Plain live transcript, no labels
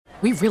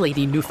We really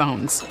need new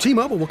phones.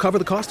 T-Mobile will cover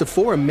the cost of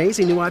 4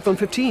 amazing new iPhone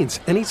 15s,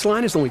 and each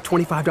line is only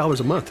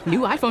 $25 a month. New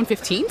iPhone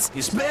 15s?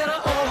 It's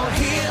better over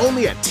here.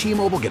 Only at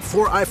T-Mobile, get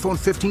 4 iPhone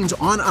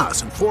 15s on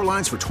us and 4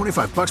 lines for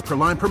 $25 per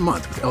line per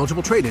month with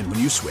eligible trade-in when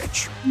you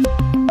switch.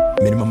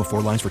 Minimum of 4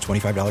 lines for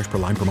 $25 per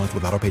line per month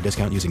with autopay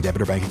discount using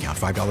debit or bank account.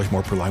 $5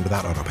 more per line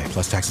without autopay,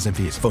 plus taxes and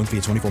fees. Phone fee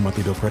at 24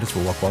 monthly bill credits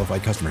for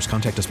well-qualified customers.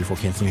 Contact us before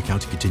canceling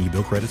account to continue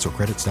bill credits or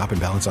credit stop and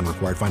balance on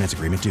required finance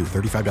agreement due.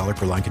 $35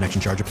 per line connection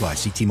charge applies.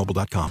 See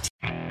T-Mobile.com.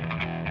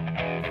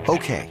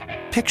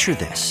 Okay, picture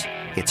this.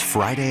 It's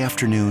Friday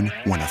afternoon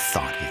when a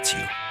thought hits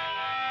you.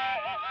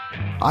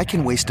 I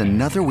can waste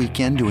another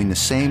weekend doing the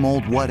same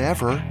old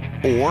whatever,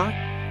 or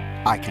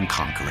I can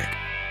conquer it.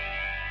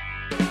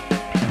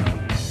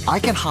 I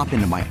can hop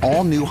into my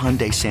all-new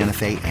Hyundai Santa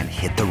Fe and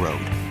hit the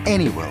road.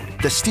 Any road.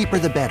 The steeper,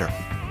 the better.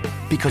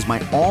 Because my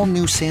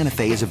all-new Santa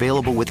Fe is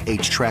available with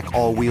H-Track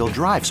all-wheel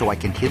drive, so I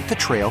can hit the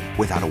trail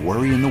without a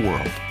worry in the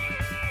world.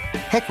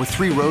 Heck, with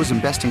 3 rows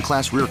and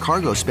best-in-class rear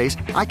cargo space,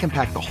 I can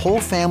pack the whole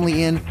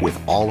family in with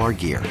all our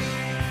gear.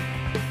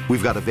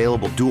 We've got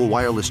available dual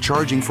wireless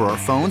charging for our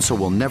phones, so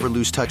we'll never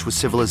lose touch with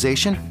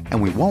civilization,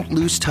 and we won't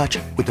lose touch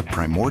with the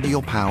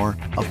primordial power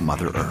of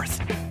Mother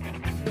Earth.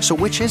 So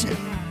which is it?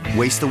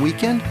 Waste the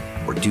weekend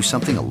or do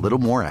something a little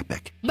more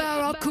epic?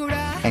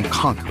 And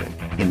conquer it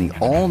in the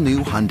all-new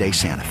Hyundai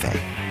Santa Fe.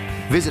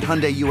 Visit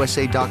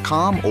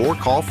HyundaiUSA.com or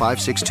call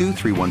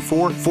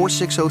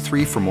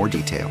 562-314-4603 for more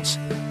details.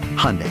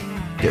 Hyundai,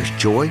 there's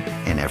joy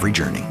in every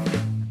journey.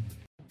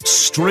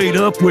 Straight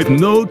up with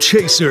no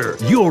chaser.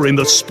 You're in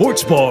the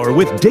Sports Bar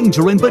with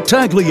Danger and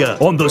Battaglia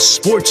on the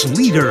Sports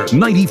Leader,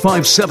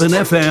 95.7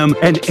 FM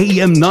and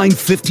AM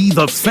 950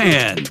 The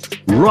Fan,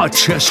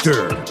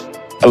 Rochester.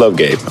 I love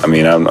Gabe. I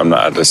mean, I'm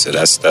not. Listen,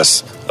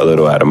 that's a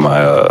little out of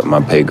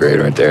my pay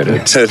grade right there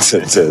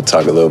to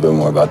talk a little bit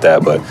more about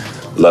that. But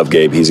love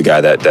Gabe. He's a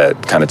guy that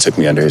kind of took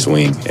me under his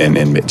wing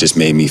and just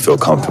made me feel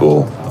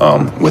comfortable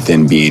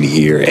within being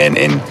here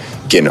and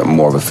getting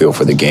more of a feel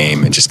for the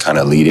game and just kind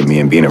of leading me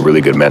and being a really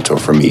good mentor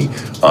for me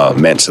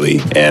mentally.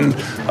 And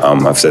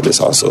I've said this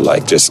also,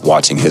 like just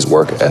watching his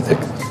work ethic,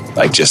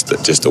 like just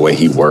the way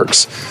he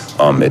works,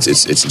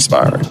 it's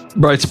inspiring.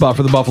 Bright spot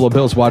for the Buffalo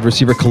Bills wide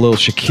receiver Khalil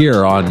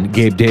Shakir on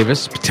Gabe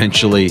Davis,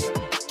 potentially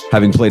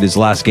having played his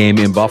last game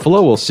in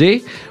Buffalo. We'll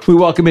see. We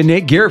welcome in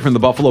Nate Garrett from the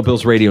Buffalo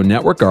Bills Radio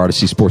Network, our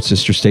Odyssey Sports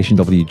sister station,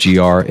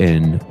 WGR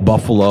in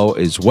Buffalo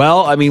as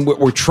well. I mean,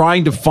 we're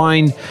trying to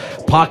find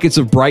pockets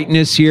of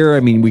brightness here. I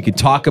mean, we could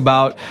talk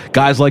about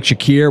guys like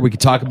Shakir. We could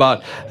talk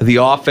about the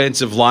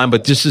offensive line,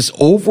 but this is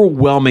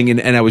overwhelming.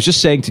 And I was just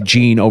saying to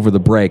Gene over the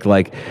break,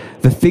 like,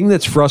 the thing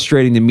that's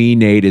frustrating to me,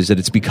 Nate, is that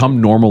it's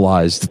become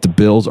normalized that the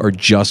Bills are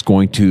just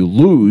going to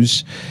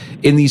lose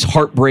in these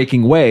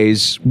heartbreaking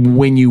ways.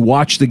 When you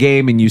watch the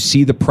game and you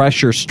see the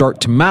pressure start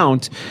to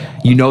mount,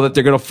 you know that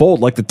they're going to fold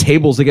like the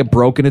tables that get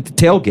broken at the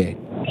tailgate.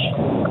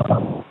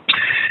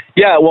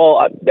 Yeah,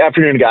 well,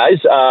 afternoon, guys.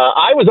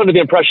 I was under the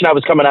impression I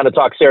was coming on to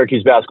talk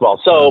Syracuse basketball,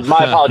 so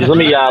my apologies. Let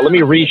me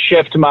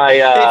reshift my.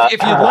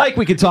 If you'd like,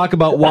 we could talk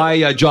about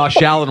why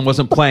Josh Allen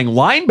wasn't playing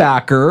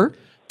linebacker.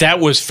 That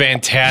was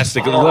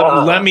fantastic.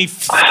 Let me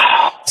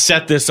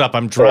set this up.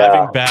 I'm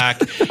driving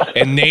back,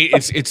 and Nate,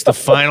 it's the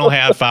final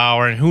half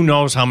hour, and who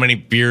knows how many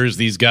beers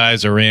these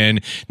guys are in.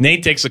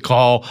 Nate takes a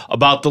call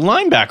about the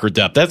linebacker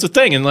depth. That's the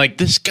thing. And, like,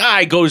 this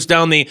guy goes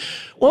down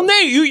well,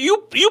 Nate,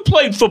 you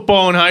played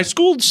football in high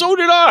school, and so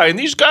did I. And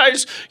these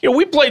guys,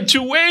 we played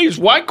 2 ways.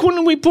 Why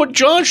couldn't we put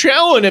Josh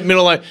Allen at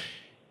middle line?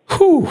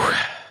 Whew.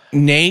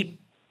 Nate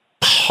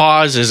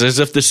pauses as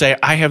if to say,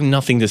 I have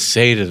nothing to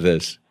say to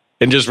this.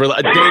 And just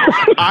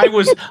I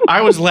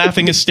was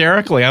laughing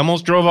hysterically. I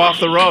almost drove off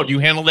the road. You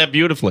handled that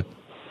beautifully.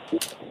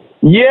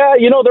 Yeah,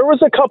 there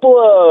was a couple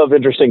of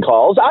interesting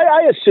calls.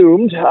 I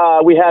assumed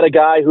we had a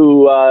guy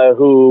who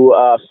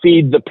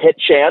feed the pit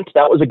chant.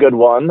 That was a good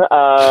one.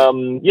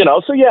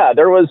 So yeah,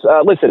 there was.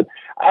 Listen,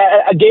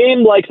 a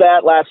game like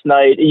that last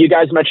night. You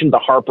guys mentioned the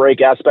heartbreak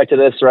aspect of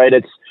this, right?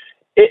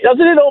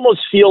 Doesn't it almost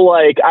feel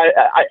like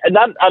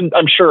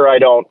I'm sure I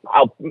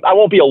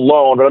won't be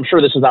alone, but I'm sure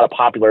this is not a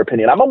popular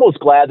opinion. I'm almost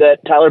glad that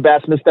Tyler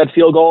Bass missed that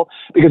field goal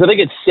because I think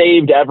it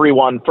saved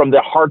everyone from the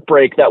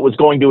heartbreak that was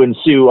going to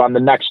ensue on the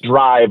next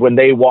drive when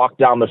they walked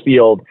down the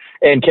field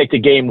and kicked a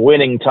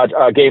game-winning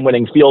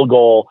field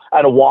goal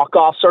at a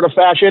walk-off sort of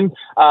fashion.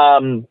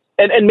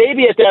 And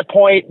maybe at that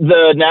point,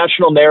 the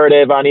national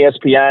narrative on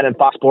ESPN and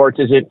Fox Sports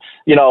isn't,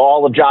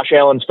 all of Josh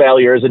Allen's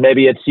failures, and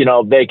maybe it's,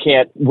 they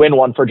can't win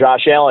one for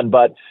Josh Allen.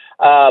 But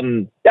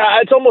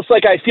it's almost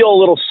like I feel a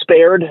little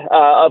spared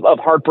of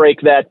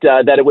heartbreak that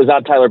it was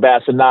on Tyler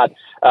Bass and not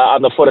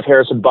on the foot of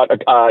Harrison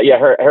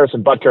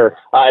Butker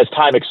as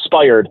time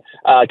expired,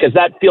 because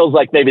that feels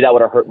like maybe that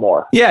would have hurt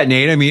more. Yeah,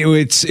 Nate. I mean,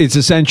 it's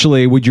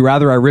essentially, would you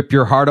rather I rip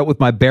your heart out with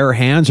my bare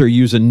hands or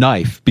use a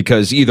knife?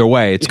 Because either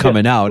way, it's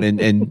coming out,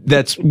 and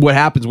that's what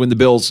happens when the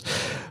Bills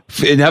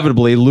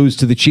inevitably lose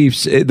to the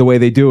Chiefs the way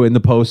they do in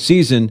the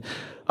postseason.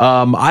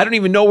 I don't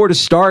even know where to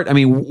start. I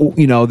mean,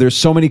 there's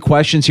so many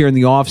questions here in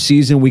the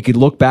offseason. We could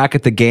look back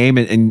at the game,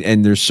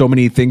 and there's so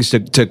many things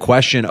to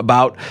question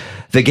about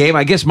the game.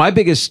 I guess my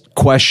biggest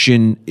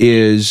question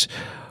is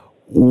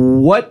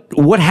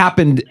what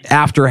happened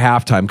after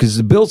halftime? Because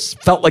the Bills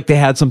felt like they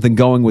had something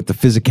going with the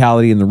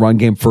physicality in the run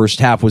game first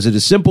half. Was it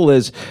as simple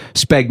as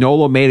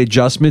Spagnuolo made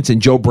adjustments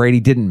and Joe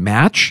Brady didn't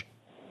match?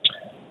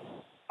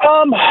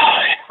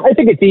 I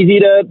think it's easy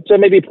to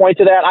maybe point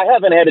to that. I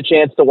haven't had a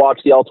chance to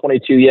watch the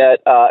All-22 yet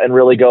and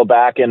really go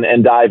back and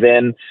dive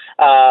in.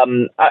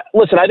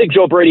 Listen, I think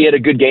Joe Brady had a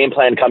good game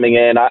plan coming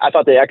in. I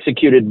thought they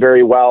executed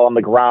very well on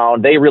the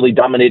ground. They really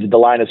dominated the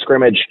line of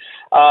scrimmage.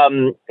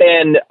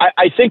 And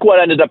I think what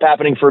ended up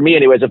happening for me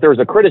anyways, if there was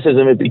a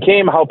criticism, it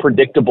became how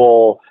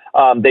predictable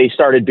they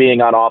started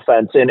being on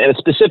offense and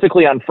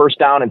specifically on first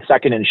down and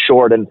second and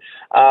short. And,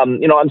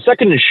 on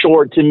second and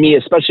short, to me,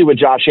 especially with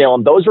Josh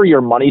Allen, those are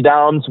your money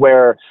downs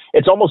where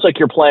it's almost like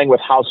you're playing with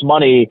house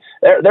money.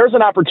 There's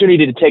an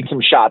opportunity to take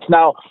some shots.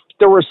 Now,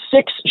 there were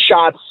 6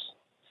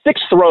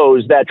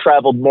 throws that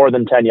traveled more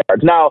than 10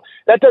 yards. Now,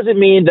 that doesn't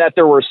mean that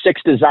there were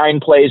 6 design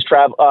plays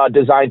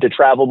designed to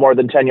travel more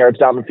than 10 yards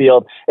down the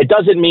field. It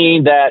doesn't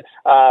mean that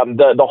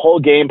the whole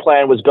game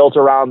plan was built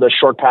around the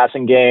short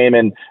passing game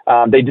and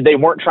they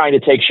weren't trying to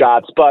take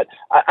shots. But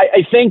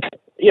I think,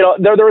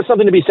 there was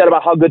something to be said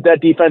about how good that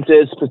defense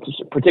is,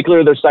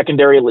 particularly their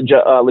secondary.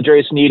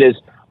 L'Jarius Sneed is,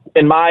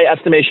 in my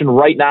estimation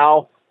right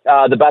now,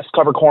 the best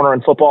cover corner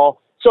in football.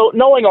 So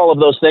knowing all of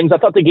those things, I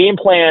thought the game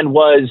plan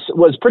was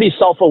pretty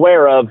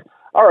self-aware of,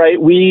 all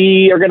right,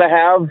 we are going to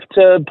have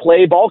to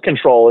play ball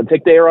control and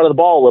take the air out of the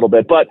ball a little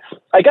bit. But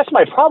I guess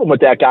my problem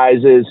with that,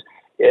 guys, is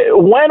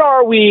when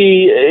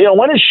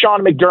is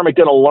Sean McDermott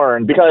going to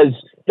learn? Because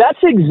that's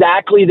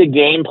exactly the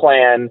game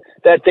plan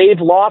that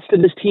they've lost to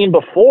this team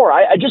before.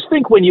 I just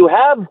think when you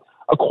have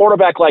a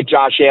quarterback like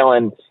Josh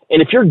Allen,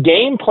 and if your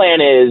game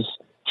plan is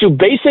to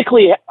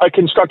basically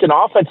construct an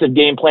offensive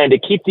game plan to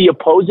keep the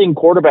opposing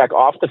quarterback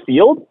off the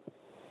field,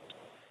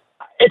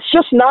 it's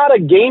just not a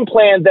game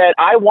plan that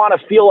I want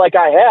to feel like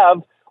I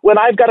have when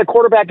I've got a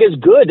quarterback as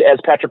good as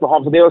Patrick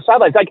Mahomes on the other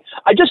sidelines. Like,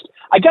 I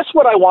guess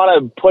what I want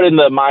to put in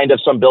the mind of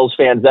some Bills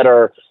fans that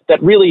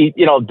really,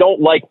 don't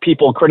like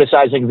people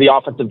criticizing the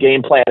offensive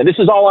game plan. And this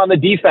is all on the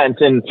defense.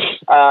 And,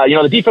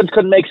 the defense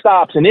couldn't make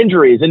stops and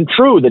injuries. And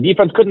true, the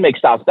defense couldn't make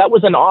stops. That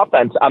was an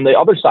offense on the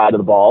other side of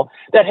the ball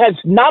that has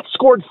not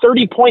scored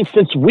 30 points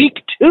since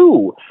week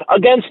 2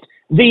 against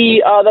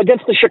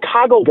the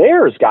Chicago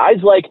Bears,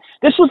 guys. Like,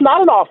 this was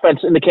not an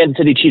offense in the Kansas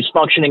City Chiefs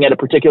functioning at a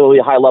particularly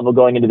high level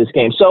going into this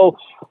game. So,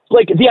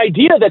 like, the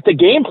idea that the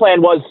game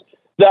plan was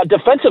the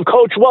defensive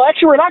coach, well,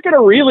 actually, we're not going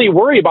to really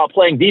worry about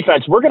playing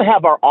defense. We're going to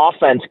have our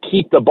offense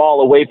keep the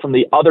ball away from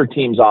the other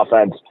team's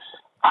offense.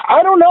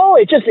 I don't know.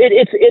 It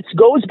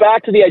goes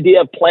back to the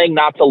idea of playing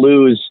not to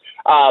lose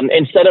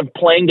instead of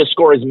playing to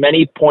score as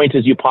many points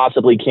as you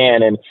possibly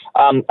can. And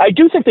I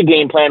do think the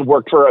game plan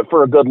worked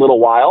for a good little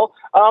while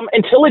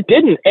until it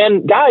didn't.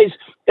 And guys,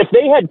 if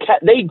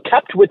they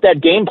kept with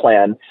that game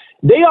plan,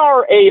 they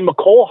are a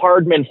McCole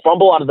Hardman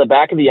fumble out of the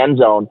back of the end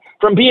zone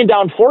from being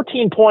down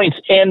 14 points.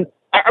 And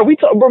we're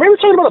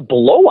talking about a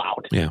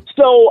blowout. Yeah.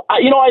 So,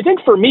 I think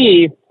for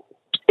me,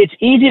 it's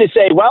easy to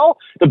say, well,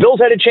 the Bills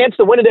had a chance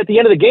to win it at the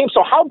end of the game.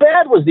 So how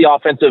bad was the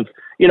offensive,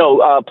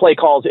 play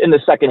calls in the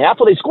second half?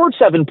 Well, they scored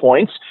 7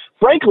 points.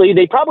 Frankly,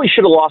 they probably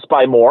should have lost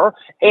by more.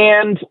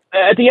 And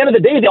at the end of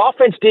the day, the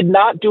offense did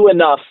not do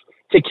enough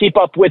to keep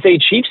up with a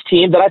Chiefs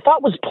team that I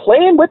thought was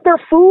playing with their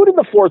food in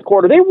the fourth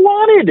quarter. They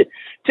wanted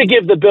to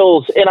give the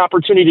Bills an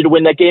opportunity to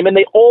win that game, and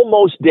they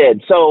almost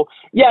did. So,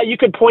 yeah, you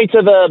could point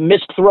to the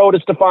missed throw to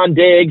Stephon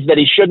Diggs that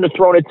he shouldn't have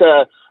thrown it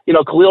to,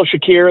 Khalil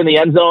Shakir in the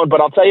end zone.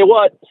 But I'll tell you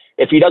what,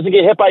 if he doesn't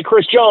get hit by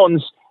Chris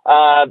Jones,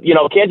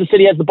 Kansas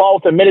City has the ball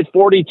with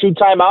 1:40, 2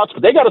 timeouts,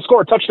 but they got to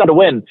score a touchdown to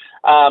win.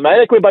 I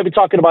think we might be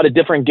talking about a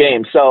different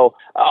game. So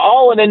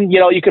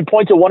you could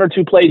point to 1 or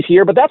 2 plays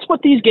here, but that's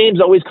what these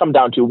games always come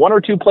down to. 1 or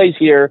 2 plays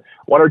here,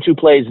 1 or 2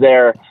 plays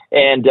there,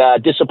 and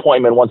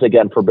disappointment once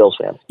again for Bills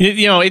fans.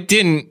 It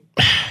didn't,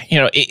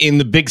 in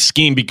the big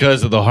scheme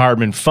because of the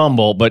Hardman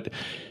fumble, but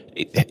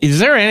is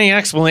there any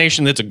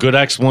explanation that's a good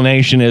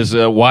explanation as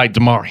why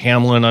Damar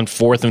Hamlin on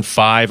 4th and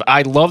 5?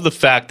 I love the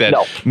fact that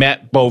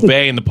Matt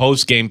Beauvais in the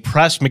postgame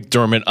pressed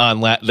McDermott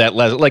on that.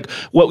 Like,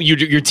 what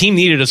your team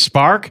needed a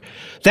spark?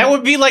 That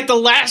would be like the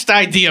last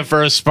idea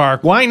for a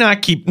spark. Why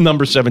not keep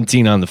number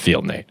 17 on the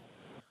field, Nate?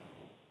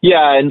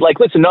 Yeah, and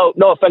listen, no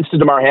offense to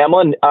Damar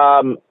Hamlin.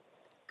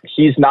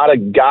 He's not a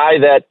guy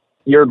that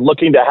you're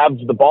looking to have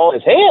the ball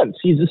in his hands.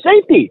 He's a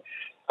safety.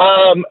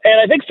 And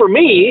I think for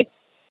me,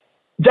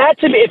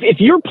 if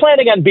you're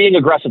planning on being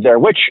aggressive there,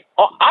 which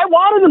I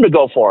wanted them to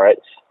go for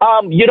it,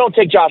 you don't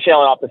take Josh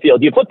Allen off the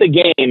field. You put the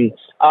game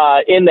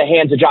in the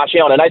hands of Josh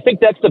Allen. And I think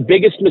that's the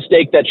biggest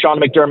mistake that Sean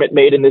McDermott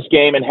made in this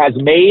game and has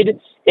made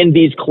in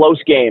these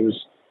close games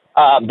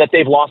that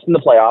they've lost in the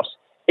playoffs,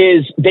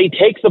 is they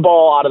take the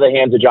ball out of the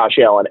hands of Josh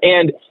Allen.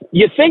 And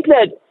you think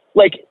that,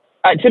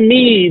 to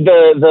me,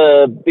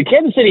 the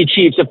Kansas City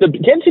Chiefs, if the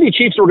Kansas City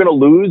Chiefs were going to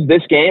lose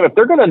this game, if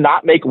they're going to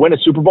not win a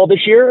Super Bowl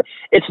this year,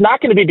 it's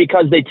not going to be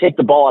because they take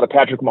the ball out of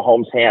Patrick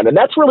Mahomes' hand. And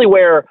that's really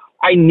where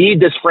I need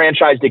this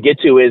franchise to get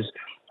to is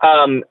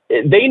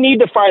they need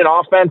to find an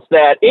offense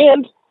that,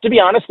 and to be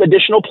honest,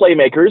 additional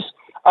playmakers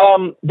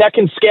that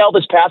can scale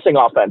this passing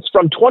offense.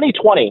 From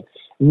 2020,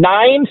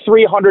 9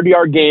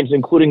 300-yard games,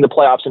 including the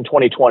playoffs in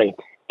 2020,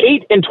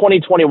 8 in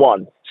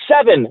 2021,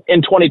 7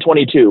 in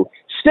 2022,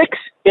 6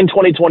 in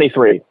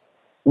 2023.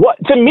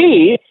 To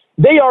me,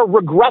 they are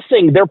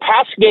regressing. Their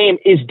pass game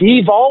is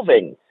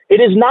devolving. It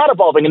is not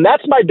evolving. And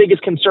that's my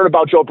biggest concern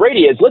about Joe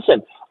Brady is,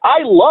 listen, I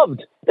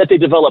loved that they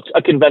developed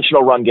a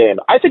conventional run game.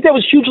 I think that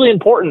was hugely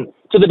important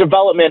to the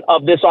development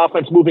of this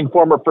offense moving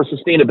forward for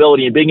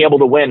sustainability and being able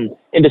to win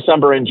in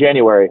December and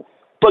January.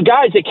 But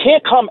guys, it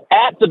can't come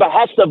at the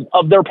behest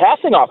of their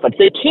passing offense.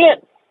 They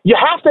can't. You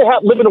have to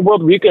live in a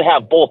world where you can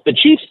have both. The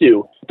Chiefs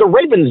do. The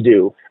Ravens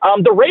do.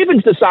 The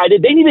Ravens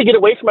decided they need to get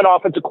away from an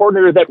offensive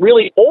coordinator that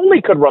really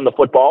only could run the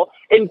football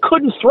and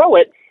couldn't throw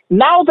it.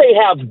 Now they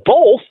have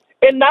both,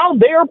 and now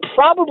they're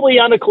probably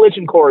on a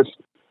collision course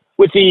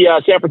with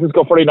the San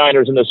Francisco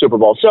 49ers in the Super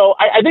Bowl. So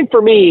I think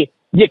for me,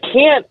 you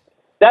can't.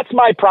 That's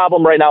my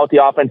problem right now with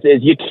the offense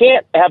is you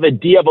can't have a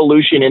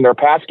de-evolution in their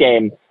pass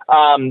game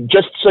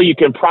just so you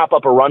can prop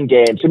up a run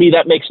game. To me,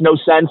 that makes no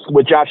sense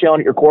with Josh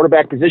Allen at your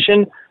quarterback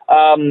position.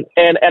 And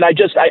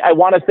I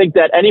want to think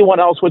that anyone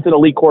else with an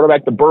elite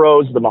quarterback, the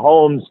Burrows, the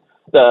Mahomes,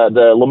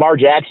 the Lamar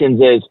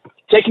Jacksons, is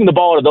taking the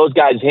ball out of those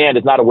guys' hand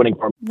is not a winning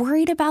formula.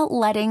 Worried about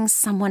letting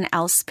someone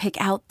else pick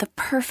out the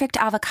perfect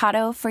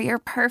avocado for your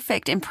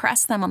perfect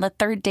impress them on the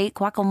third date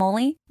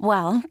guacamole?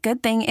 Well,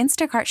 good thing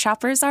Instacart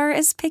shoppers are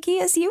as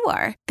picky as you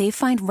are. They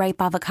find ripe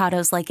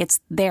avocados like it's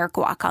their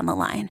guac on the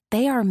line.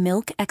 They are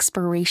milk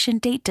expiration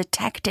date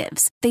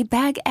detectives. They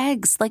bag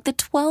eggs like the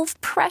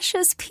 12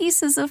 precious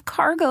pieces of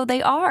cargo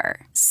they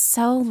are.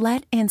 So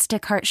let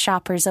Instacart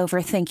shoppers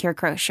overthink your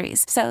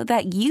groceries so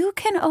that you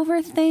can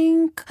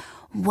overthink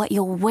what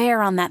you'll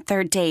wear on that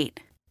third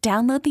date.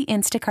 Download the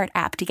Instacart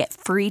app to get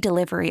free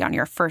delivery on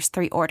your first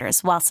 3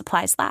 orders while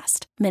supplies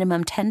last.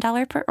 Minimum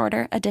 $10 per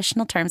order.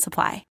 Additional terms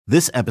apply.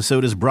 This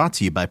episode is brought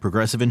to you by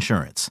Progressive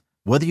Insurance.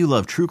 Whether you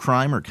love true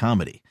crime or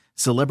comedy,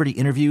 celebrity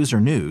interviews or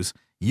news,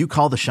 you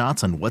call the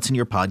shots on what's in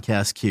your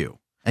podcast queue.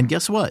 And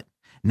guess what?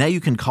 Now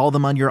you can call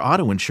them on your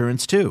auto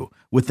insurance too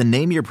with the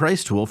Name Your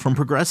Price tool from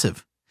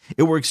Progressive.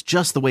 It works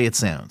just the way it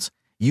sounds.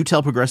 You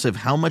tell Progressive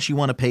how much you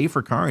want to pay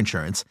for car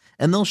insurance,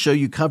 and they'll show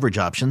you coverage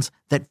options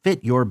that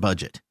fit your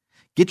budget.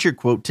 Get your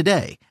quote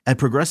today at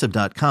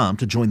Progressive.com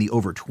to join the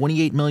over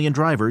 28 million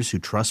drivers who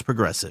trust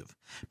Progressive.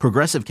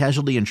 Progressive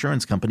Casualty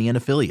Insurance Company and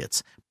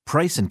Affiliates.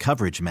 Price and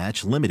coverage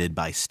match limited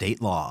by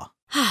state law.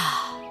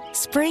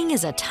 Spring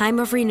is a time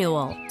of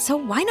renewal, so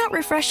why not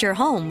refresh your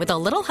home with a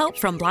little help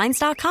from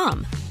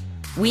Blinds.com?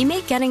 We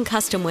make getting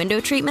custom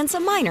window treatments a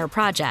minor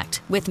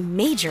project with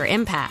major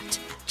impact.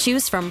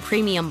 Choose from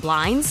premium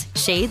blinds,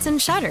 shades, and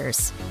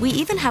shutters. We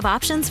even have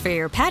options for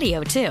your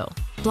patio, too.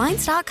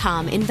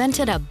 Blinds.com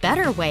invented a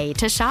better way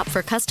to shop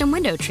for custom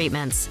window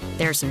treatments.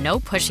 There's no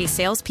pushy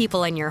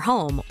salespeople in your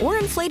home or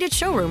inflated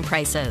showroom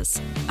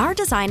prices. Our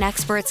design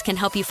experts can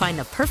help you find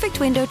the perfect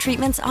window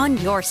treatments on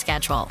your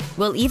schedule.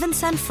 We'll even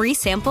send free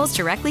samples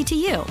directly to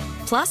you.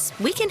 Plus,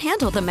 we can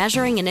handle the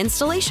measuring and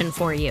installation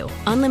for you.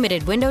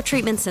 Unlimited window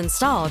treatments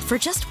installed for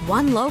just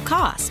one low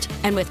cost.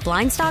 And with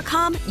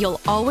Blinds.com,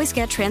 you'll always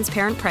get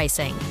transparent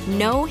pricing.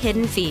 No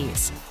hidden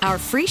fees. Our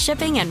free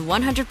shipping and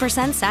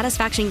 100%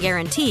 satisfaction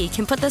guarantee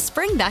can put the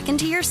spring back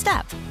into your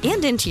step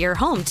and into your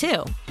home,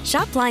 too.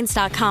 Shop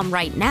Blinds.com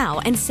right now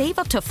and save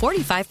up to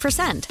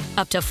 45%.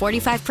 Up to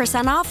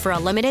 45% off for a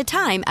limited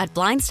time at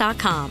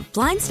Blinds.com.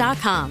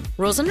 Blinds.com.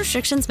 Rules and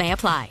restrictions may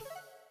apply.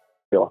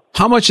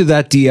 How much of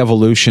that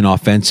de-evolution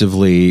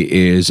offensively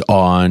is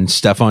on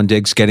Stephon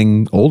Diggs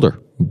getting older,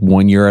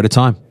 1 year at a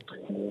time?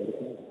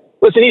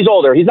 Listen, he's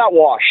older. He's not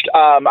washed.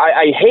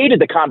 I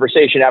hated the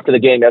conversation after the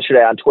game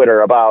yesterday on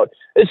Twitter about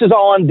this is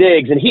all on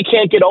Diggs and he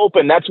can't get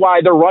open. That's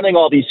why they're running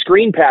all these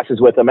screen passes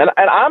with him. And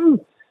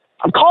I'm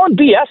calling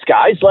BS,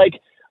 guys.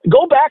 Like,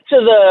 go back to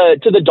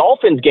the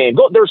Dolphins game.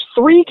 There's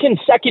 3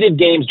 consecutive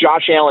games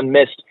Josh Allen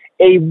missed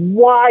a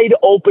wide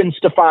open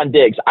Stephon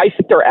Diggs. I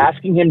think they're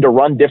asking him to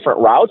run different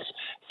routes.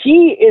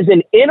 He is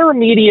an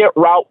intermediate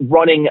route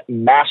running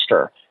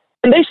master.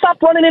 And they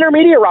stopped running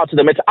intermediate routes to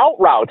them. It's out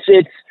routes.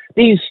 It's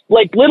these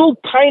like little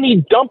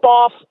tiny dump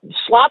off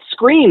slot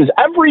screens.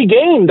 Every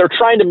game they're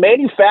trying to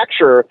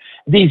manufacture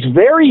these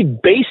very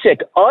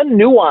basic,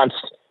 unnuanced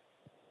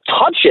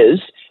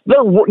touches.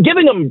 They're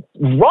giving them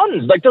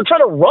runs. Like they're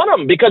trying to run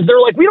them because they're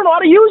like, we don't know how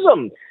to use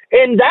them.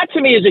 And that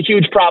to me is a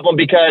huge problem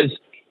because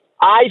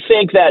I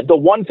think that the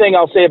one thing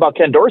I'll say about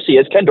Ken Dorsey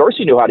is Ken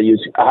Dorsey knew how to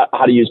use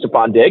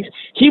Stephon Diggs.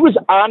 He was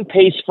on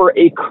pace for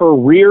a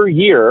career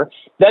year.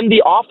 Then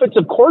the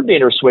offensive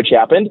coordinator switch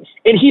happened,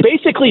 and he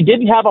basically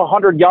didn't have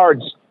 100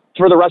 yards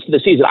for the rest of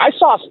the season. I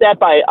saw a stat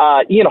by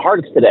Ian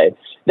Hartitz today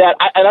that,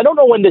 and I don't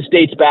know when this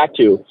dates back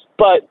to,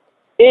 but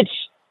it's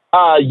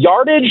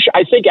yardage,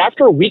 I think,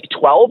 after week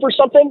 12 or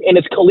something, and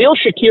it's Khalil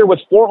Shakir with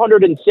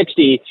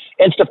 460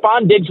 and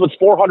Stephon Diggs with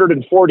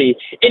 440.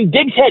 And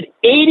Diggs had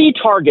 80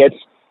 targets.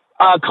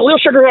 Khalil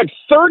Shakir had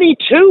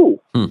 32.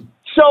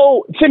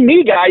 So, to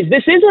me, guys,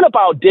 this isn't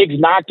about Diggs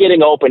not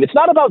getting open. It's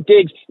not about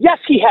Diggs. Yes,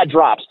 he had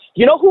drops.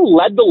 You know who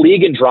led the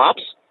league in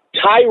drops?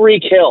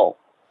 Tyreek Hill.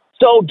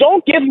 So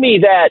don't give me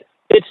that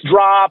it's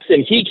drops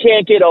and he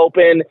can't get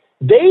open.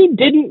 They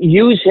didn't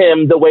use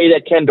him the way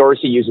that Ken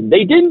Dorsey used him.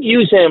 They didn't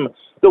use him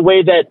the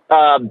way that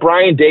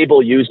Brian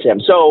Dable used him.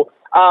 So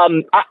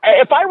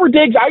if I were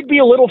Diggs, I'd be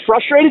a little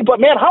frustrated. But,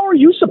 man, how are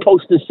you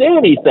supposed to say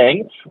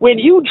anything when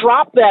you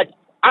drop that?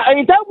 I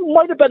mean, that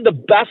might have been the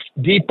best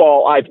deep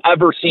ball I've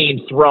ever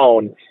seen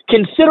thrown,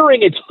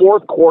 considering it's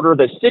fourth quarter,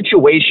 the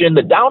situation,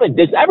 the down and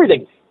dis,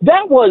 everything.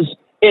 That was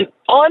an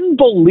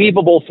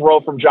unbelievable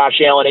throw from Josh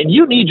Allen, and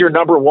you need your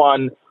number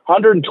one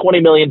 $120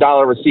 million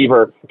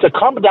receiver to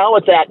come down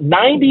with that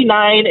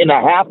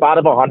 99.5 out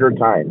of 100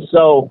 times.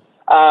 So,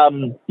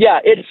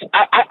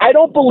 I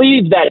don't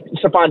believe that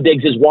Stephon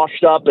Diggs is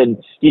washed up and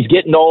he's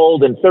getting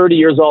old and 30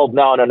 years old.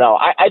 No.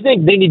 I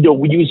think they need to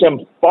use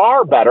him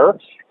far better,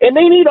 and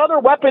they need other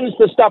weapons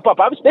to step up.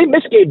 They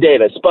miss Gabe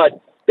Davis,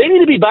 but they need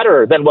to be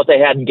better than what they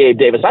had in Gabe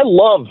Davis. I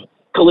love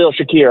Khalil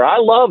Shakir. I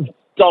love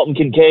Dalton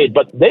Kincaid,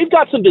 but they've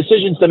got some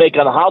decisions to make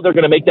on how they're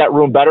going to make that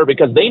room better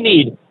because they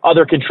need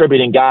other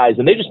contributing guys,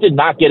 and they just did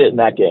not get it in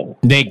that game.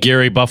 Nate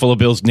Geary, Buffalo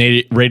Bills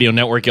Radio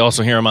Network. You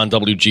also hear him on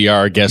WGR,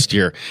 our guest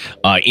here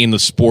in the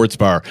sports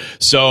bar.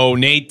 So,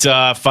 Nate,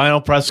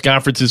 final press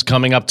conference is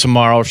coming up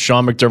tomorrow.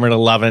 Sean McDermott,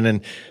 11,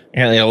 and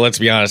let's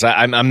be honest,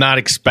 I'm not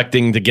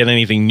expecting to get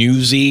anything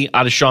newsy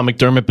out of Sean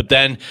McDermott, but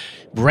then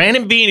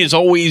Brandon Beane is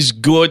always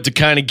good to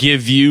kind of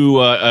give you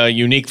a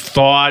unique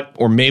thought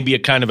or maybe a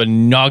kind of a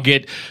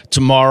nugget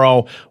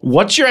tomorrow.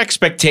 What's your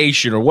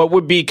expectation, or what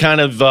would be kind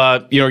of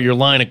your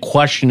line of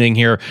questioning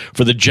here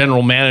for the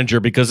general manager?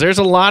 Because there's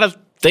a lot of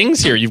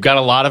things here. You've got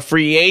a lot of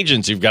free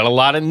agents. You've got a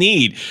lot of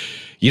need.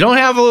 You don't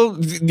have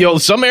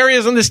some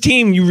areas on this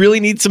team you really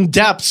need some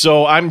depth.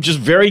 So I'm just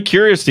very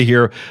curious to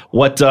hear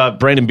what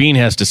Brandon Beane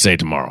has to say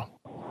tomorrow.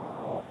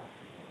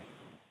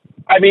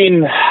 I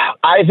mean,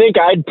 I think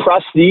I'd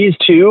press these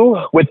two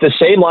with the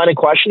same line of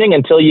questioning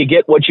until you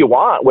get what you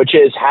want, which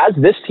is, has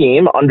this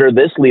team under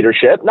this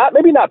leadership,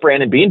 maybe not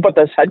Brandon Beane, but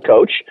this head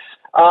coach,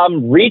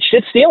 reached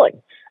its ceiling?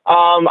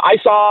 I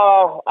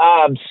saw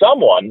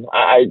someone.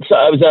 I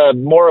was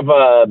more of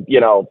a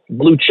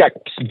blue check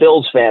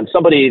Bills fan.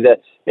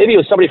 Maybe it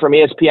was somebody from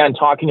ESPN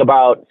talking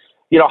about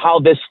how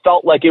this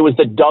felt like it was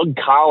the Doug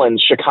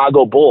Collins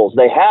Chicago Bulls.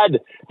 They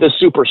had the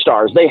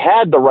superstars, they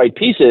had the right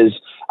pieces,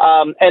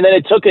 and then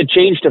it took a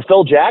change to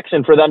Phil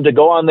Jackson for them to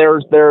go on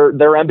their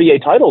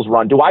NBA titles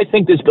run. Do I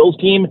think this Bills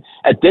team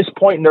at this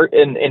point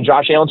in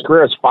Josh Allen's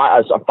career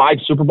has a 5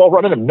 Super Bowl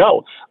run in them?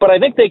 No, but I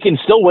think they can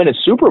still win a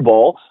Super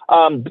Bowl.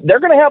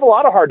 They're going to have a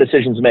lot of hard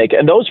decisions to make,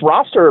 and those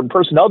roster and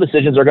personnel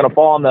decisions are going to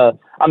fall on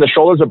the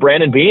shoulders of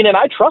Brandon Beane, and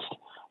I trust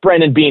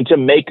Brandon Beane to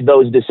make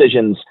those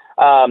decisions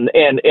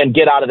and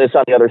get out of this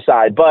on the other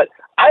side. But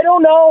I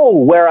don't know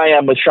where I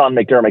am with Sean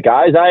McDermott,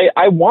 guys.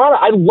 I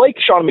like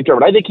Sean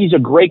McDermott. I think he's a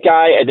great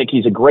guy. I think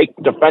he's a great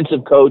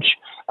defensive coach.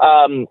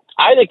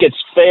 I think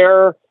it's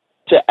fair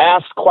to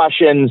ask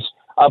questions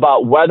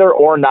about whether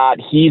or not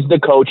he's the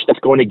coach that's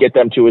going to get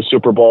them to a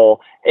Super Bowl.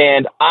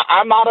 And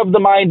I'm out of the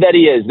mind that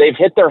he is. They've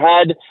hit their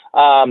head.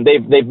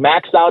 They've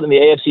maxed out in the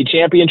AFC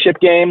Championship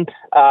game,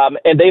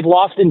 and they've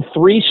lost in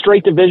 3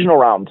 straight divisional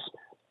rounds.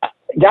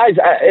 Guys,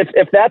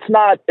 if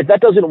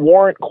that doesn't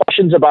warrant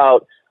questions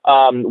about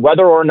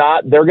whether or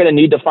not they're going to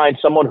need to find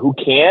someone who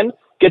can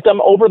get them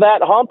over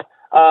that hump,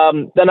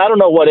 then I don't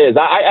know what is.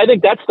 I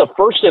think that's the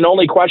first and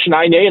only question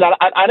I need.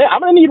 I'm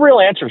going to need real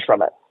answers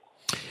from it.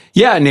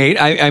 Yeah, Nate.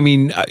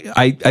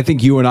 I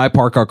think you and I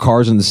park our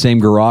cars in the same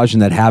garage,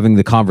 and that having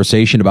the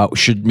conversation about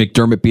should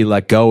McDermott be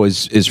let go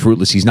is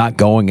fruitless. He's not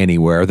going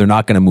anywhere. They're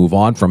not going to move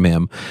on from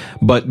him.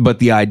 But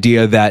the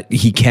idea that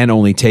he can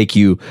only take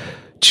you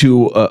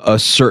to a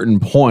certain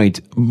point,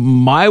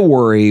 my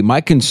worry, my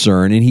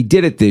concern, and he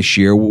did it this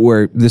year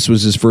where this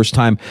was his first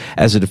time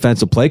as a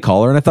defensive play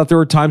caller, and I thought there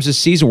were times this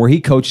season where he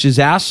coached his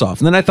ass off,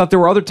 and then I thought there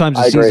were other times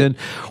this season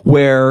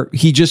where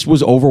he just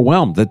was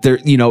overwhelmed. That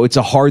it's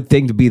a hard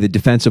thing to be the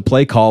defensive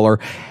play caller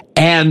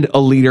and a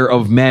leader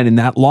of men in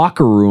that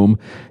locker room.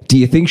 Do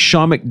you think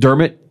Sean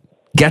McDermott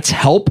gets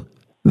help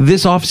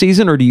this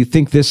offseason, or do you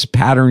think this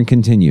pattern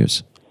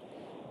continues?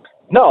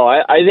 No,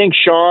 I think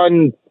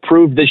Sean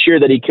proved this year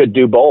that he could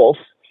do both.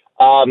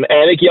 And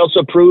I think he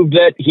also proved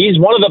that he's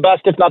one of the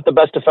best, if not the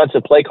best,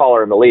 defensive play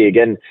caller in the league.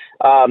 And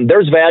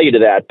there's value to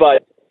that.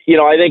 But,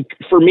 I think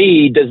for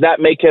me, does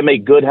that make him a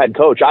good head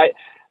coach?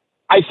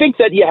 I think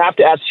that you have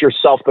to ask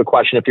yourself the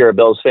question if you're a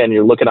Bills fan,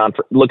 you're looking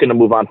to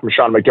move on from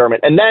Sean McDermott.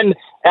 And then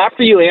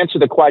after you answer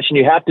the question,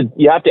 you have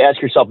to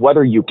ask yourself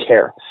whether you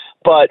care.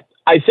 But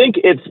I think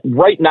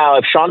right now,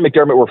 if Sean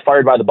McDermott were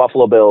fired by the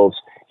Buffalo Bills,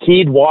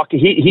 he'd walk.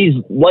 He's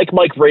like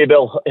Mike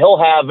Vrabel. He'll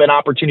have an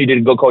opportunity to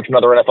go coach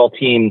another NFL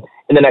team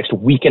in the next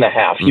week and a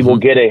half, he will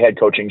get a head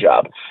coaching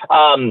job.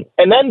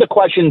 And then the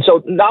question,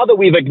 so now that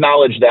we've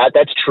acknowledged that,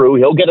 that's true,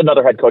 he'll get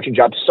another head coaching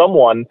job.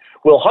 Someone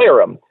will hire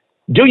him.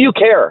 Do you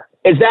care?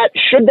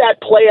 Should that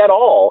play at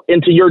all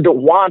into your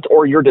want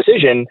or your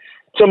decision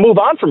to move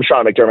on from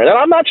Sean McDermott? And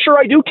I'm not sure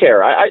I do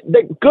care. I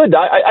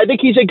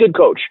think he's a good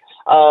coach.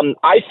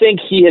 I think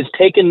he has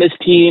taken this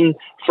team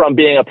from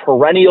being a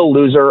perennial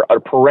loser, a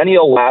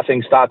perennial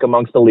laughingstock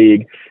amongst the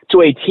league,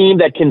 to a team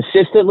that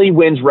consistently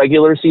wins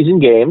regular season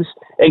games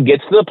and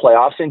gets to the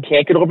playoffs and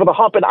can't get over the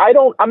hump. And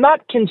I'm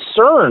not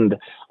concerned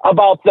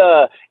about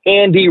the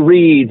Andy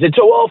Reids. It's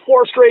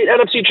 4 straight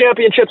NFC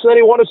championships, and then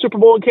he won a Super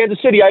Bowl in Kansas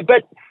City. I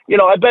bet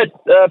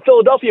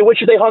Philadelphia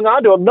wishes they hung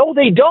on to him. No,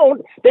 they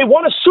don't. They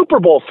won a Super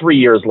Bowl 3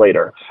 years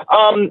later.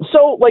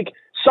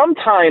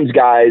 Sometimes,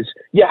 guys,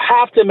 you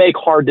have to make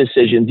hard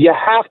decisions. You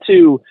have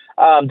to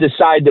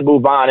decide to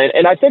move on.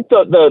 And I think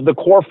the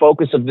core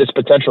focus of this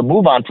potential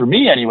move on, for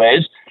me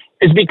anyways,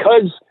 is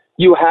because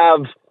you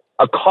have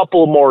a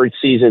couple more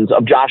seasons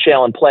of Josh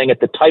Allen playing at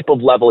the type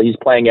of level he's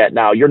playing at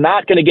now. You're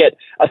not going to get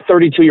a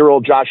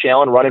 32-year-old Josh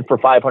Allen running for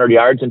 500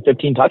 yards and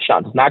 15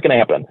 touchdowns. It's not going to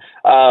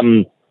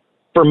happen.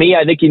 For me,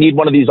 I think you need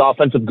one of these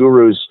offensive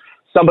gurus,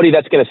 somebody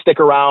that's going to stick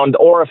around,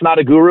 or if not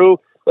a guru,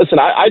 listen,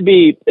 I'd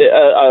be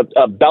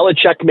a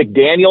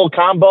Belichick-McDaniel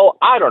combo.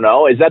 I don't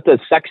know. Is that the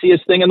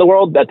sexiest thing in the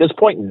world at this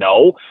point?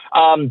 No.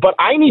 But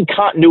I need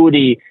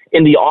continuity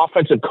in the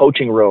offensive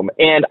coaching room.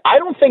 And I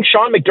don't think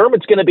Sean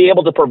McDermott's going to be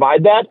able to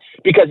provide that,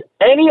 because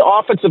any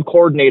offensive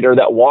coordinator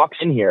that walks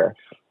in here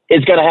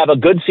is going to have a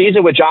good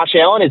season with Josh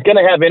Allen, is going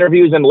to have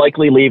interviews and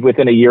likely leave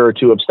within a year or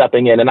two of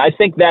stepping in. And I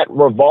think that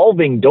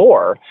revolving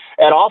door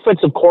at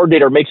offensive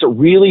coordinator makes it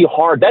really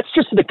hard. That's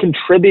just the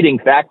contributing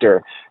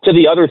factor to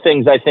the other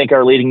things I think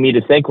are leading me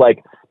to think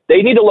like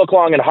they need to look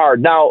long and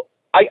hard. Now,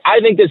 I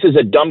think this is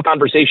a dumb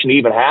conversation to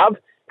even have,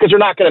 because they're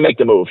not going to make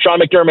the move. Sean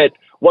McDermott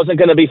wasn't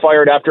going to be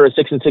fired after a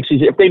 6-6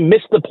 season. If they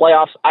missed the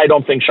playoffs, I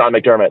don't think Sean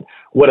McDermott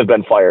would have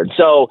been fired.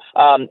 So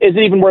is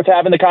it even worth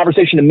having the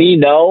conversation? To me,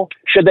 no.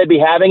 Should they be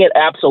having it?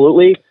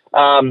 Absolutely. But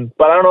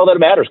I don't know that it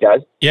matters,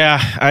 guys.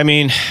 Yeah, I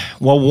mean,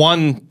 well,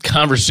 one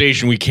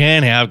conversation we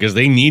can have, because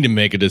they need to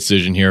make a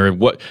decision here.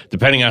 What,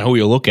 depending on who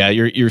you look at,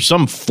 you're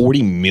some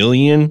 $40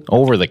 million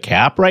over the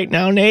cap right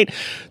now, Nate.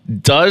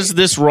 Does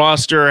this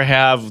roster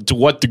have, to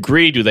what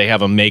degree do they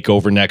have a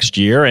makeover next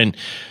year? And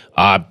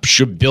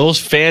should Bills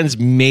fans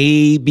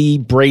may be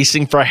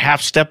bracing for a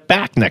half step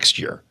back next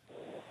year?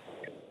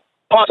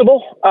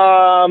 Possible.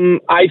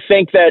 I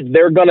think that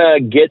they're going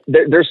to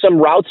there's some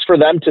routes for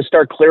them to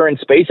start clearing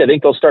space. I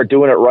think they'll start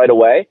doing it right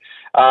away.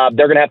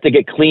 They're going to have to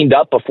get cleaned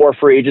up before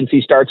free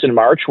agency starts in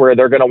March, where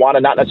they're going to want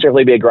to not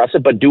necessarily be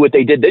aggressive, but do what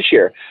they did this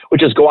year,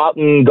 which is go out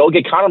and go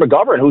get Connor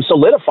McGovern, who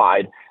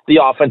solidified the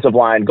offensive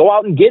line. Go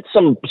out and get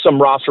some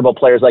rosterable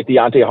players like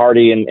Deontay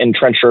Hardy and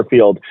Trent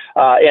Sherfield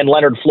and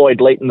Leonard Floyd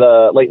late in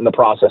the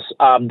process.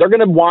 They're going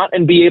to want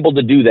and be able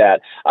to do that.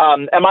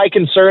 Am I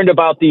concerned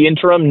about the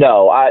interim?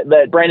 No.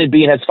 That Brandon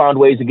Beane has found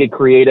ways to get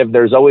creative.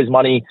 There's always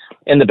money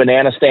in the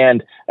banana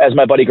stand, as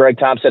my buddy Greg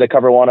Thompson at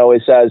Cover One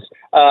always says.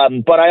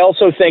 But I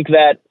also think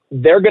that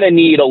they're going to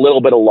need a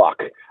little bit of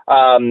luck.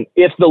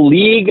 If the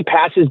league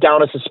passes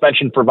down a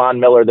suspension for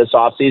Von Miller this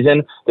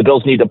offseason, the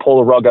Bills need to pull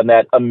the rug on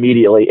that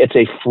immediately. It's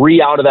a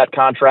free out of that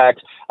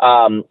contract.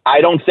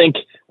 I don't think,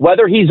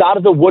 whether he's out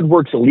of the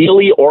woodworks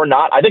legally or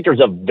not, I think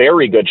there's a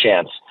very good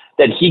chance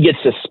that he gets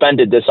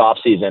suspended this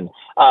offseason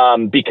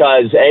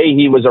because, A,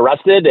 he was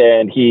arrested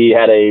and he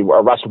had a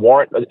arrest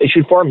warrant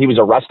issued for him. He was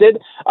arrested.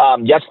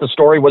 Yes, the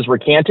story was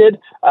recanted,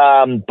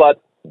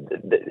 but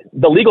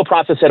the legal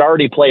process had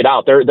already played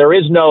out. There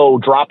is no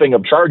dropping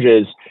of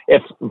charges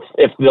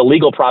if the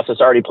legal process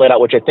already played out,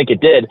 which I think it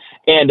did.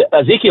 And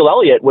Ezekiel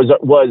Elliott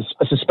was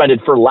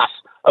suspended for less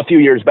a few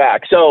years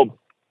back. So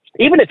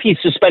even if he's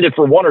suspended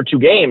for 1 or 2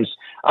 games,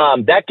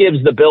 that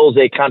gives the Bills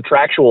a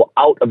contractual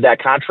out of that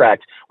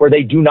contract where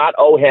they do not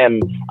owe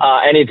him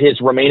any of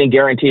his remaining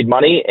guaranteed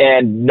money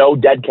and no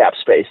dead cap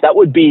space. That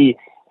would be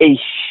a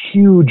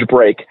huge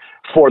break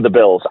for the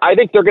Bills. I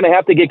think they're going to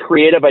have to get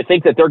creative. I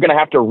think that they're going to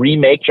have to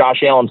remake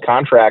Josh Allen's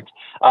contract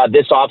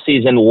this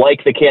offseason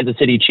like the Kansas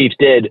City Chiefs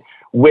did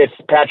with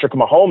Patrick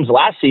Mahomes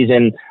last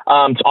season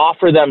to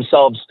offer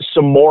themselves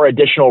some more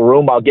additional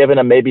room while giving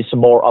them maybe some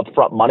more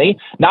upfront money.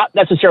 Not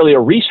necessarily a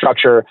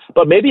restructure,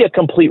 but maybe a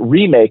complete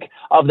remake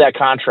of that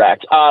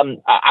contract.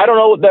 I don't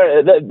know.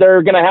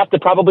 They're going to have to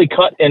probably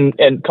cut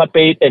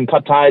bait and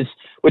cut ties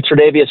with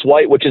Tre'Davious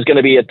White, which is going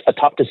to be a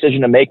tough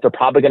decision to make. They're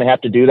probably going to have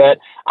to do that.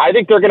 I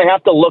think they're going to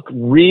have to look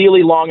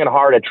really long and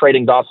hard at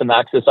trading Dawson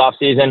Knox this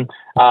offseason.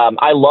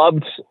 I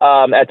loved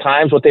at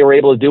times what they were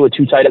able to do with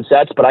 2 tight end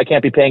sets, but I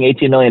can't be paying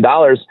 $18 million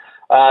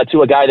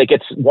to a guy that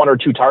gets 1 or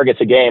 2 targets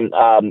a game.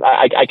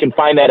 I can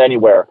find that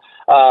anywhere.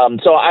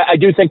 So I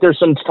do think there's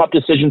some tough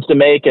decisions to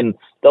make, and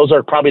those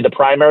are probably the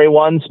primary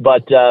ones.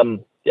 But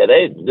Brandon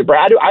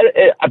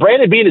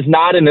Beane is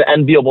not in an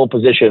enviable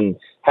position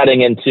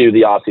heading into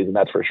the offseason,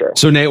 that's for sure.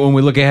 So, Nate, when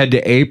we look ahead to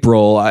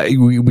April,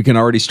 we can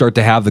already start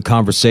to have the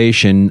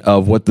conversation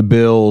of what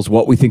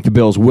we think the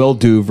Bills will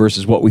do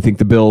versus what we think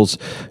the Bills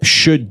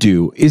should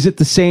do. Is it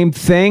the same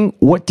thing?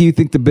 What do you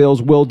think the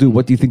Bills will do?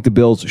 What do you think the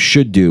Bills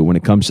should do when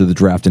it comes to the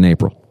draft in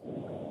April?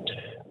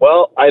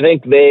 Well, I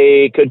think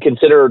they could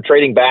consider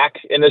trading back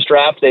in this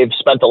draft. They've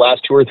spent the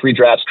last 2 or 3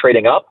 drafts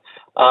trading up.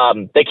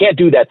 They can't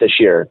do that this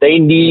year. They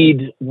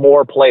need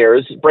more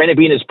players. Brandon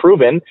Beane has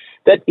proven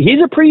that he's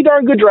a pretty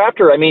darn good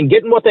drafter. I mean,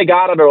 getting what they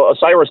got out of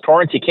Osiris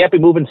Torrance, you can't be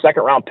moving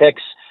second-round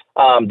picks.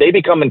 They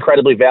become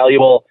incredibly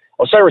valuable.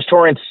 Osiris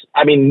Torrance,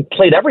 I mean,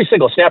 played every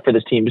single snap for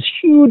this team. Is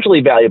hugely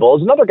valuable.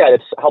 Is another guy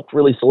that's helped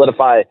really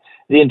solidify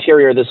the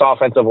interior of this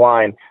offensive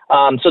line.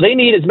 So they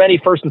need as many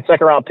first and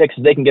second round picks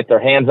as they can get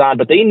their hands on,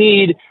 but they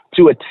need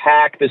to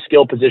attack the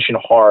skill position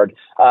hard.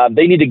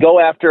 They need to go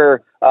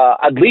after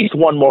at least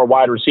one more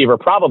wide receiver,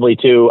 probably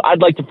 2.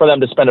 I'd like for them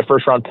to spend a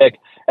first round pick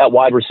at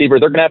wide receiver.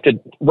 They're going to have to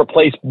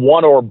replace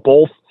one or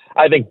both.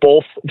 I think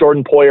both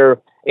Jordan Poyer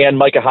and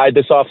Micah Hyde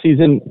this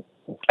offseason.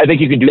 I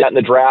think you can do that in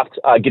the draft,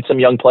 get some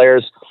young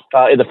players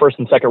in the first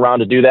and second round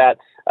to do that.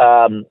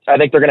 I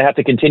think they're going to have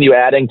to continue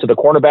adding to the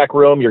cornerback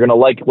room. You're going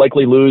to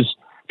likely lose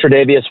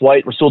Tre'Davious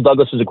White. Rasul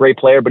Douglas is a great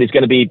player, but he's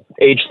going to be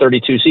age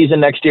 32 season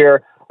next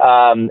year.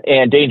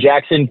 And Dane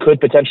Jackson could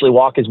potentially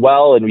walk as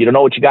well. And you don't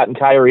know what you got in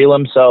Kyer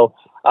Elam. So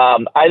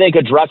I think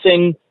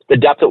addressing the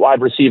depth at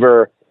wide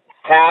receiver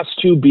has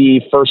to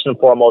be first and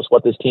foremost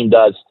what this team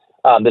does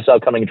this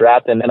upcoming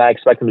draft. And I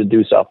expect them to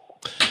do so.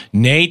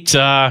 Nate,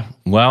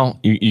 well,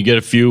 you get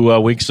a few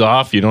weeks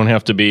off. You don't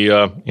have to be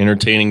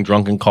entertaining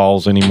drunken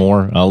calls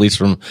anymore, at least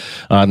from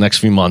next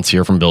few months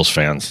here from Bills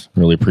fans.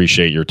 Really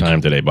appreciate your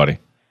time today, buddy.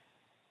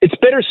 It's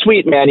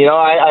bittersweet, man. You know,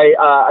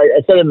 I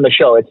said it in the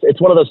show.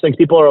 It's one of those things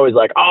people are always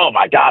like, oh,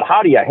 my God,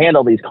 how do you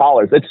handle these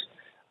callers?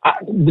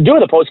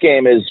 Doing the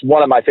postgame is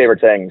one of my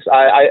favorite things.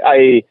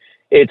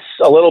 It's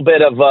a little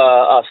bit of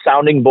a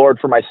sounding board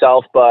for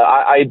myself, but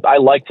I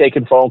like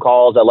taking phone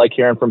calls. I like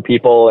hearing from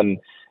people, and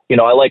you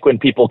know, I like when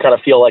people kind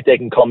of feel like they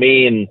can call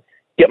me and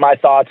get my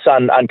thoughts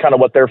on kind of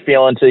what they're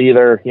feeling to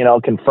either, you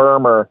know,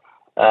 confirm or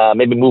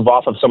maybe move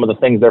off of some of the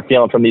things they're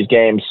feeling from these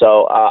games.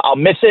 So I'll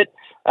miss it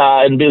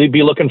and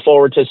be looking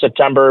forward to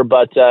September.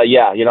 But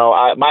yeah, you know,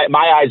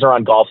 my eyes are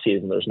on golf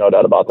season. There's no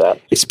doubt about that.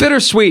 It's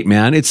bittersweet,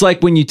 man. It's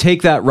like when you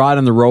take that ride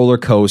on the roller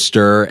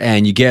coaster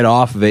and you get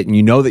off of it and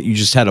you know that you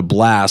just had a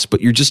blast,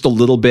 but you're just a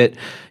little bit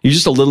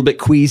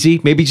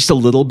queasy, maybe just a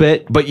little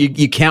bit, but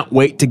you can't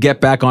wait to get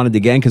back on it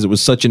again because it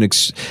was such an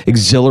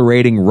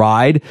exhilarating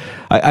ride.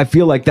 I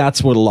feel like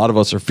that's what a lot of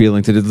us are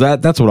feeling today.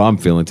 That's what I'm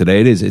feeling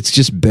today. It's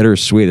just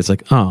bittersweet. It's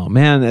like, oh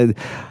man, the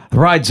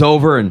ride's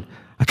over and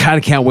I kind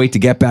of can't wait to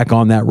get back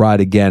on that ride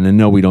again. And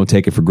no, we don't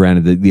take it for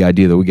granted, the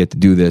idea that we get to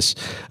do this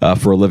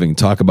for a living,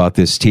 talk about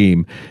this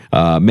team.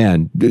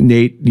 Man,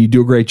 Nate, you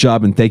do a great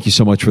job, and thank you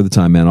so much for the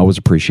time, man. Always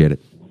appreciate it.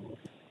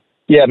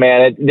 Yeah,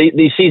 man,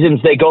 these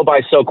seasons, they go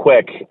by so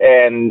quick,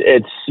 and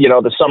it's, you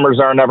know, the summers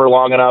are never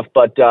long enough,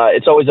 but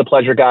it's always a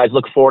pleasure, guys.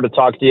 Look forward to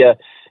talking to you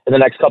in the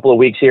next couple of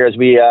weeks here as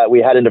we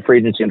head into free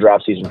agency and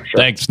draft season for sure.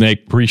 Thanks,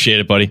 Nate. Appreciate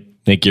it, buddy.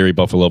 Nate Geary,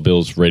 Buffalo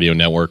Bills Radio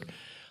Network.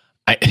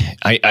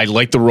 I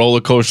like the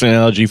roller coaster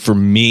analogy. For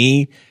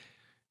me,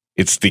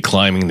 it's the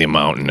climbing the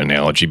mountain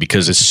analogy,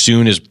 because as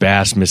soon as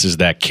Bass misses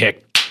that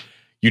kick,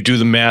 you do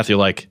the math. You're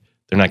like,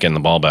 they're not getting the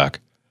ball back.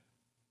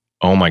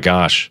 Oh my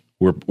gosh,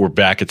 we're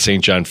back at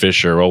St. John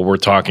Fisher. Oh, we're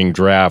talking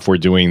draft. We're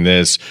doing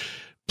this.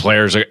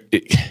 Players are.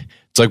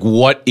 It's like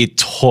what it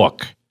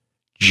took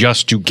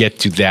just to get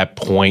to that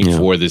point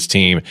for this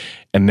team,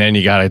 and then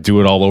you got to do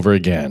it all over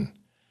again.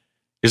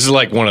 This is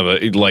like one of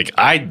the,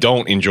 I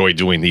don't enjoy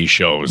doing these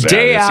shows.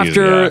 Day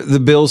after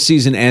the Bills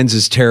season ends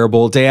is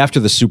terrible. Day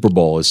after the Super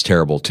Bowl is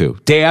terrible too.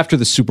 Day after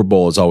the Super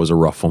Bowl is always a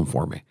rough one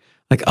for me.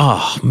 Like,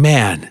 oh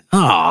man,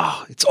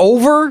 it's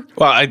over.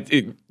 Well,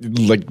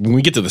 like when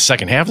we get to the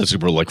second half of the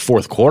Super Bowl, like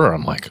fourth quarter,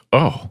 I'm like,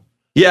 oh.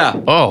 Yeah.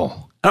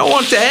 Oh. I don't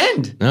want it to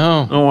end.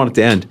 No. I don't want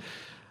it to end.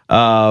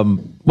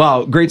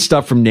 Well, great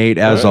stuff from Nate,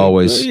 as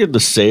always. You have the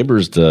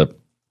Sabres to...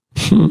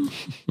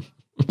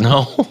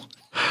 No.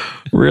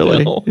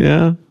 Really? No.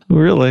 Yeah,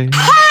 really.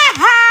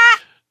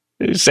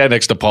 He sat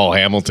next to Paul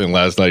Hamilton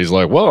last night. He's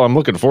like, well, I'm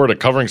looking forward to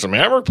covering some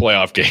Hammer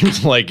playoff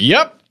games. Like,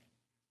 yep.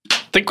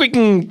 Think we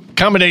can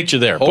accommodate you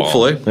there,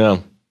 Hopefully.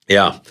 Paul.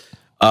 Yeah.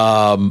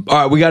 All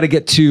right, we got to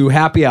get to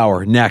happy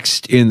hour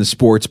next in the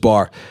sports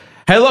bar.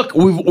 Hey, look,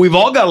 we've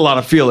all got a lot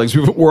of feelings.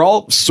 We're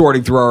all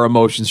sorting through our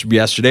emotions from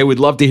yesterday. We'd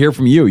love to hear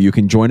from you. You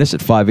can join us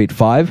at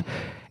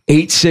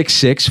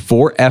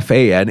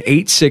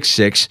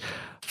 585-866-4FAN,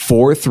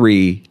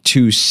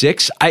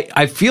 866-4326.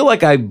 I feel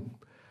like I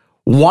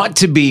want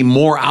to be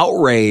more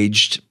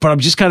outraged, but I'm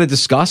just kind of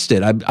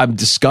disgusted. I'm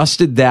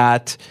disgusted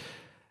that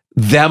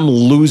them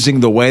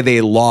losing the way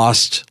they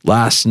lost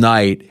last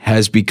night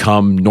has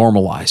become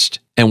normalized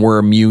and we're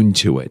immune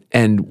to it.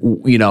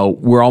 And, you know,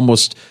 we're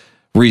almost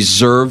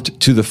reserved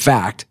to the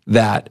fact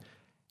that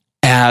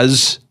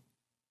as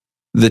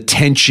the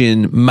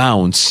tension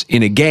mounts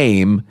in a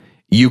game,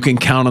 you can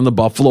count on the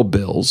Buffalo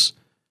Bills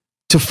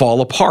to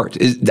fall apart.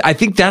 I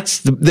think that's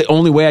the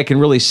only way I can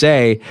really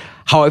say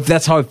if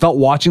that's how I felt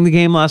watching the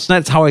game last night.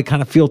 It's how I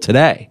kind of feel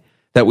today.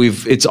 That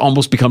it's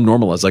almost become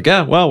normalized. Like,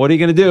 well, what are you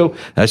going to do?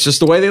 That's just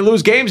the way they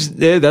lose games.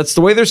 That's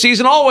the way their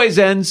season always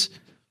ends.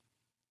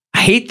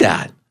 I hate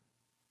that.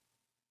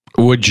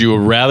 Would you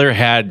rather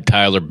had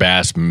Tyler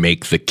Bass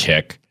make the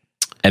kick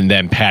and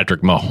then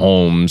Patrick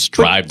Mahomes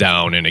drive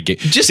down in a game?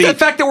 Just the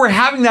fact that we're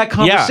having that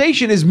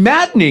conversation is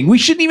maddening. We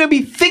shouldn't even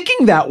be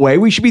thinking that way.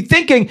 We should be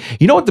thinking,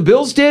 you know what the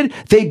Bills did?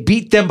 They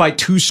beat them by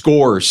 2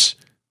 scores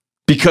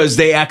because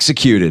they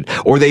executed,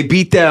 or they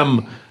beat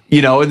them,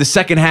 in the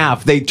second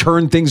half. They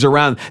turned things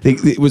around.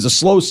 It was a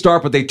slow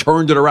start, but they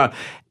turned it around.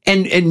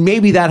 And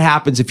maybe that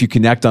happens if you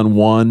connect on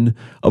one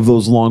of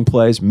those long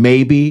plays.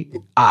 Maybe.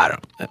 I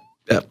don't know.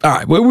 All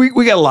right.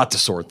 We got a lot to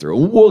sort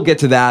through. We'll get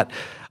to that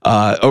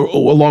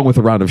along with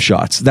a round of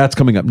shots. That's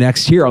coming up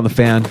next here on The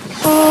Fan.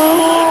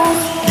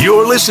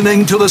 You're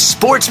listening to The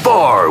Sports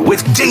Bar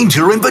with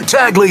Danger and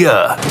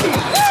Battaglia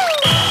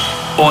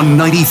on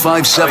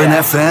 95.7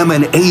 FM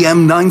and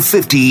AM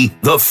 950,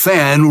 The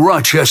Fan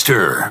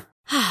Rochester.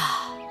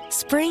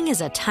 Spring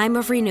is a time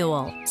of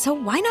renewal, so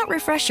why not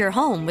refresh your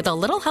home with a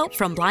little help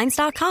from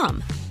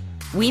Blinds.com?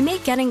 We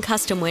make getting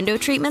custom window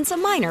treatments a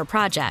minor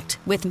project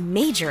with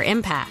major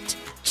impact.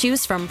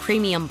 Choose from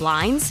premium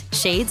blinds,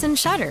 shades, and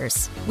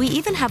shutters. We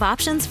even have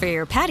options for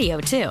your patio,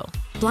 too.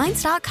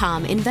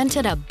 Blinds.com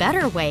invented a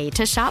better way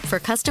to shop for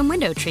custom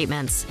window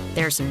treatments.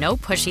 There's no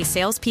pushy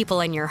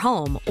salespeople in your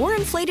home or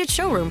inflated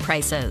showroom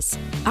prices.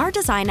 Our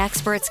design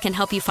experts can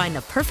help you find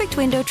the perfect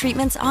window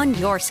treatments on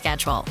your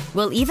schedule.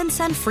 We'll even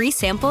send free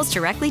samples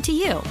directly to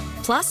you.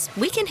 Plus,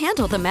 we can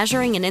handle the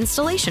measuring and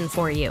installation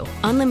for you.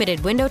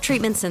 Unlimited window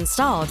treatments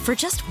installed for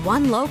just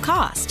one low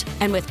cost.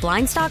 And with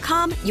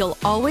Blinds.com, you'll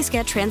always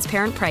get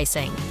transparent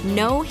pricing.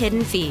 No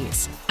hidden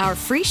fees. Our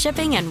free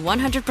shipping and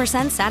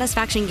 100%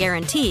 satisfaction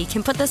guarantee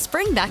can put the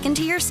spring back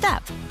into your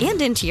step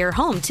and into your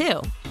home,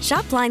 too.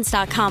 Shop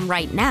Blinds.com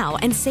right now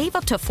and save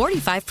up to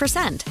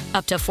 45%.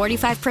 Up to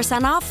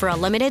 45% off for a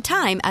limited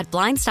time at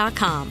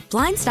Blinds.com.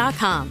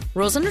 Blinds.com.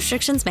 Rules and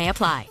restrictions may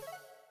apply.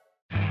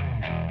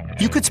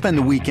 You could spend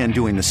the weekend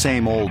doing the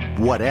same old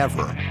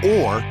whatever,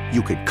 or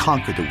you could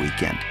conquer the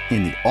weekend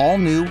in the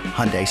all-new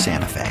Hyundai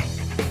Santa Fe.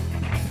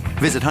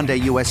 Visit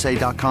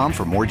HyundaiUSA.com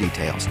for more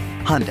details.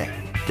 Hyundai,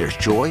 there's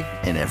joy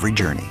in every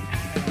journey.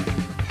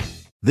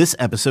 This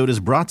episode is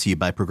brought to you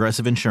by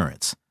Progressive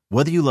Insurance.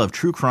 Whether you love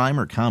true crime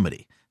or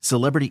comedy,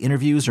 celebrity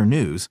interviews or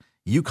news,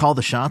 you call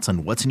the shots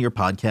on what's in your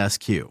podcast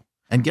queue.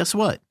 And guess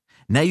what?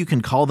 Now you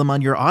can call them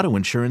on your auto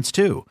insurance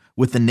too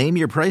with the Name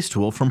Your Price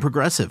tool from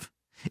Progressive.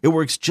 It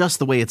works just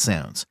the way it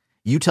sounds.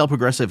 You tell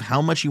Progressive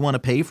how much you want to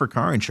pay for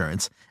car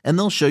insurance, and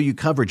they'll show you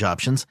coverage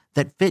options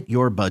that fit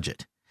your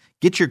budget.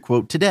 Get your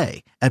quote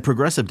today at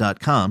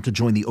Progressive.com to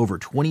join the over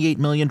 28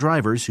 million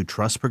drivers who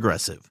trust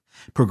Progressive.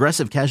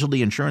 Progressive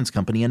Casualty Insurance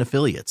Company and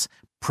Affiliates.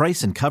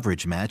 Price and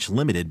coverage match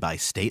limited by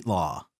state law.